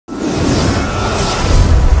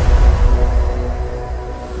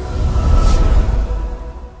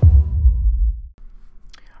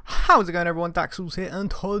How's it going, everyone? Daxellz here, and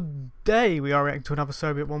today we are reacting to another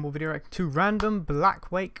SovietWomble video, reacting to random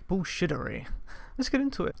Blackwake Bullshittery. Let's get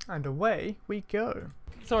into it, and away we go.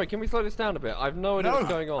 Sorry, can we slow this down a bit? I've no idea what's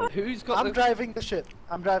going on. Who's got I'm driving the ship.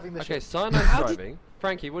 I'm driving the ship. Okay, Cyanid's driving.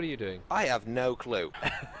 Frankie, what are you doing? I have no clue.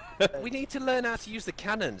 We need to learn how to use the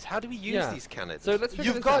cannons. How do we use these cannons? So let's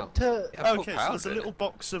figure You've got to... Okay, so there's a little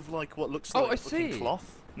box of like what looks like fucking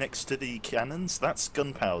cloth next to the cannons. That's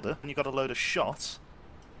gunpowder. And you got a load of shot.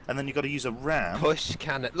 And then you got to use a ram. Push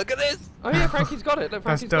cannon. Look at this! Oh yeah, Frankie's got it. Look,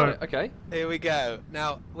 Frankie's got it. Okay. Here we go.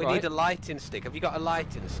 Now, we need a lighting stick. Have you got a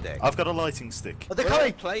lighting stick? I've got a lighting stick. Oh, they're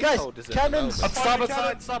coming! Guys, cannons! Starboard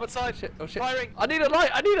side. Shit, oh shit. Firing! I need a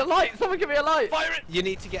light! Someone give me a light! Fire it! You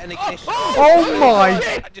need to get an ignition. Oh my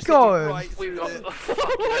god! Oh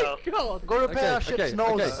my god! Go repair our ship's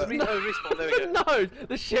nose. Respawn, there we go. No!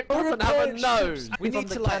 The ship doesn't have a nose! We need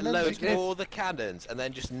to like load all the cannons and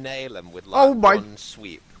then just nail them with like one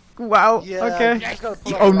sweep. Wow, yeah, okay.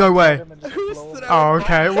 Oh, no way. Oh,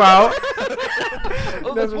 okay, wow.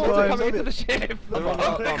 Oh, there's water coming into the ship.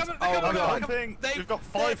 Oh god. We've got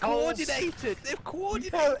 5 holes. They've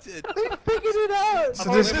coordinated! They figured it out!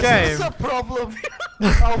 So this game... This is a problem!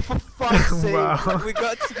 Oh, for fuck's sake. Wow. We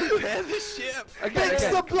got to repair the ship! Fix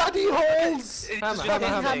the bloody holes!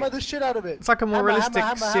 Hammer the shit out of it. It's like a more realistic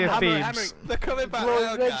Sea of Thieves. They're coming back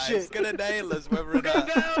now, guys. It's gonna nail us whether or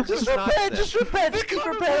not. Just repair, just keep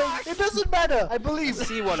repairing. It doesn't matter, I believe.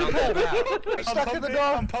 See one on the I'm stuck in the door.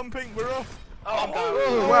 I'm pumping, we're up.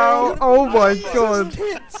 Oh, wow, oh my god.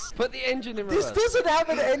 Put the engine in reverse. This doesn't have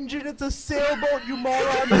an engine, it's a sailboat, you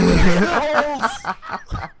moron. Holes.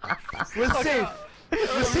 We're safe.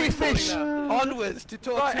 The sea fish! Onwards to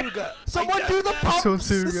Tortuga! Someone do the pumps!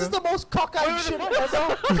 This is the most cockeyed shit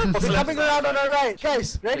ever! They're coming around on our right!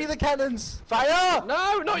 Guys, ready the cannons! Fire!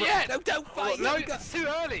 No, not yet! No, don't fight! No, it's too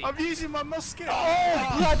early! I'm using my musket!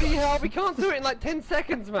 Oh, bloody hell! We can't do it in like 10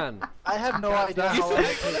 seconds, man! I have no idea how long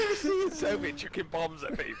it I've never seen Soviet chucking bombs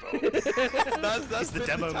at people. That's the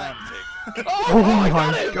demo man. Oh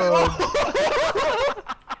my god!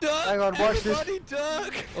 Hang on, watch this.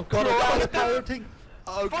 Duck. Oh god, I'm pirating.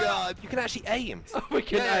 Oh god, you can actually aim. We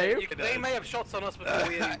can aim. They may have shots on us before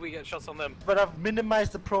we get shots on them. But I've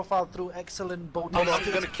minimized the profile through excellent boating. I'm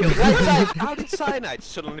gonna kill you. How did Cyanide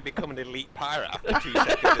suddenly become an elite pirate after 2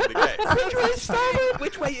 seconds in the game? Which way is starboard?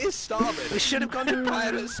 Which way is starboard? We should have gone to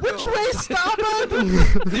pirate school. Which way is starboard?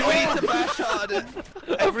 You need to bash harder.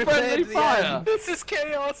 Every friendly fire. This is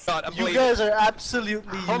chaos. God, I'm You guys are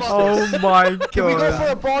absolutely useless. Oh my god. Can we go for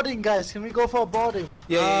a boarding, guys? Can we go for a boarding?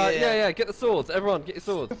 Yeah, get the swords. Everyone, get your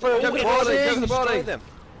swords. For a Go for the boarding. them.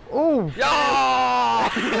 Oh! Yeah!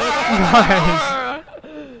 Nice!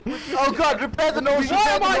 Oh god, repair the nose! Why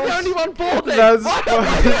am I the only one boarding? That's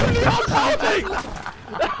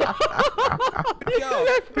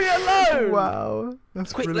Left me alone! wow.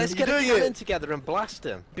 That's Quick, brilliant. let's get a cannon together and blast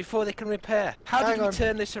them before they can repair. How did we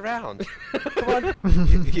turn this around? Come on.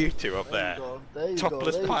 You two up there. There you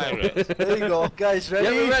Topless go. pirates. There you go. Guys, ready?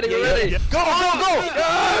 Yeah, we're ready, we're ready. Go, go, go!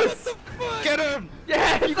 Yes! Get him!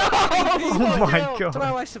 Yes! Oh my god.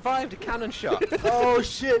 Somehow I survived a cannon shot. Oh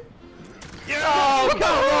shit! Oh, come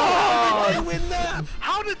on! They win that!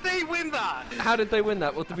 How did they win that? How did they win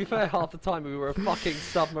that? Well, to be fair, half the time we were a fucking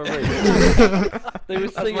submarine. They were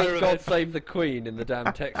singing God Save the Queen in the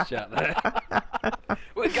damn text chat there.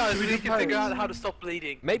 Wait, guys, we need to figure out how to stop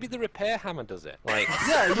bleeding. Maybe the repair hammer does it. Like,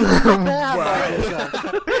 Yeah, you repair.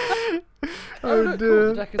 Oh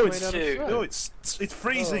dear. Deck is made out of two. stone. No, it's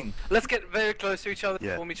freezing. Let's get very close to each other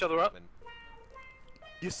to warm each other up.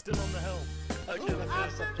 You're still on the helm. Okay,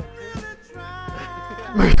 let's go.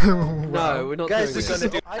 No, we're not Guys, doing this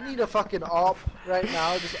this. is, I need a fucking op right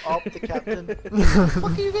now. Just op the captain. What the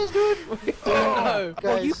fuck are you guys doing? No.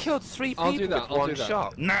 well, you Guys, killed 3 I'll do people that, with I'll do one that.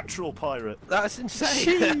 shot. Natural pirate. That's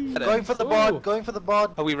insane. going for the board. Going for the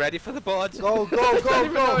board. Are we ready for the board? Go, go, I don't go,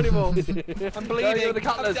 even know go! anymore. I'm Go bleeding. with the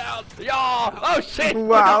cutlass. I'm down. Yeah! Oh shit!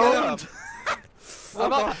 Wow.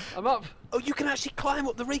 I'm up. I'm up. Oh, you can actually climb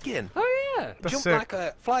up the rigging. Oh yeah. That's Jump sick. like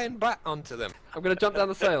a flying bat onto them. I'm gonna jump down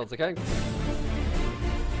the sails, okay?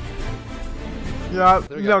 Yeah,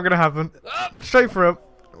 we not gonna happen. Straight for him.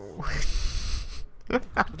 They're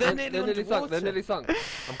They're nearly nearly sunk. They're nearly sunk.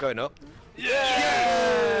 I'm going up.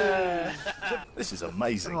 Yeah! This is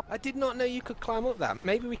amazing. I did not know you could climb up that.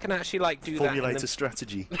 Maybe we can actually like do Formulate that. a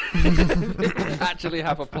strategy. Actually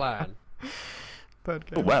have a plan. Bad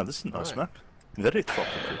Oh game. wow, this is a nice Right. map. Very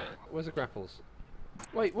tropical. Where's the grapples?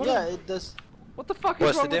 Wait, what? Yeah, it does. What the fuck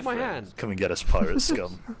What's is wrong the with my difference? hand? Come and get us, pirate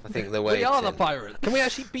scum. I think the way We are the pirates. Can we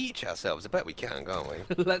actually beach ourselves? I bet we can, can't we?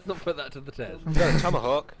 Let's not put that to the test. Got a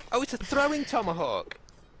tomahawk. Oh, it's a throwing tomahawk.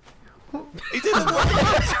 He didn't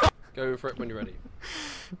want Go for it when you're ready.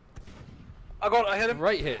 I hit him.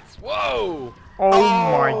 Great hits. Whoa! Oh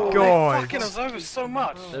my god. Fucking us over so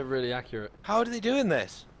much. They're really accurate. How are they doing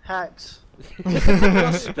this? Hacks.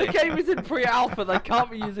 The game is in pre-alpha, they can't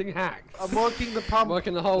be using hacks. I'm working the pump.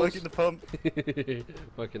 Working the holes. Working the pump.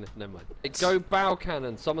 Working never mind. Go bow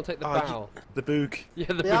cannon, someone take the bow. The boog. Yeah,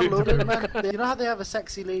 the They are boot. loaded, man. You know how they have a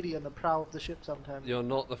sexy lady on the prow of the ship sometimes? You're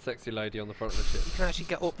not the sexy lady on the front of the ship. You can actually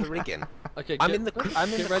get up the rigging. Okay, I'm get, in the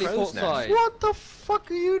get ready crow's port nest. side. What the fuck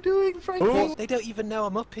are you doing, Frankie? Oh, they don't even know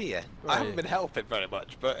I'm up here. Right. I haven't been helping very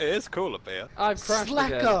much, but it is cool up here. I've crashed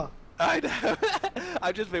again. Slacker! I know.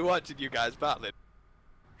 I've just been watching you guys battling.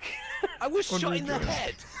 I was shot in the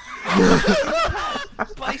head.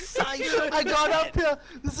 By Simon. I got up here.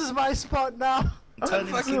 This is my spot now. I'm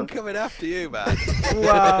fucking coming after you, man.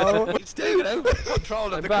 Wow. It's taking over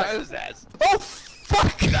control of the back. crow's nest. Oh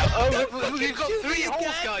fuck! Oh, we've got 3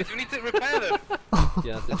 holes, guys. We need to repair them.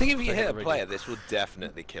 Yeah, I think if you take hit a the player, rigging. this will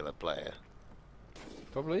definitely kill a player.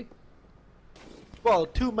 Probably. Well,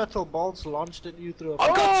 2 metal balls launched at you through a. I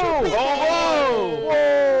got you!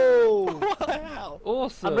 Whoa! What the hell?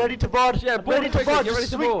 Awesome. I'm ready to board. Yeah, I'm board ready to quickly, board. get ready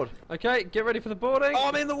Just to swing. board. Okay, get ready for the boarding. Oh,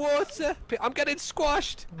 I'm in the water. I'm getting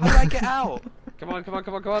squashed. How do I get out? Come on, come on,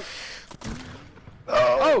 come on, come on.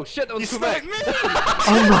 Oh shit, that was correct.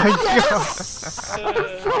 Oh my god.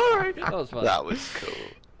 Sorry. That was fun. That was cool.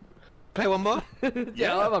 Play one more?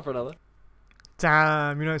 Yeah, I'm up for another.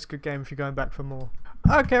 Damn, you know it's a good game if you're going back for more.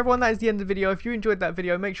 Okay everyone, that is the end of the video. If you enjoyed that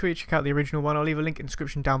video, make sure you check out the original one. I'll leave a link in the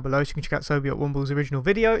description down below so you can check out SovietWomble's original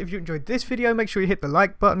video. If you enjoyed this video, make sure you hit the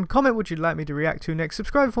like button, comment what you'd like me to react to next,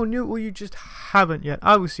 subscribe if you're new or you just haven't yet.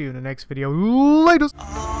 I will see you in the next video. Laters!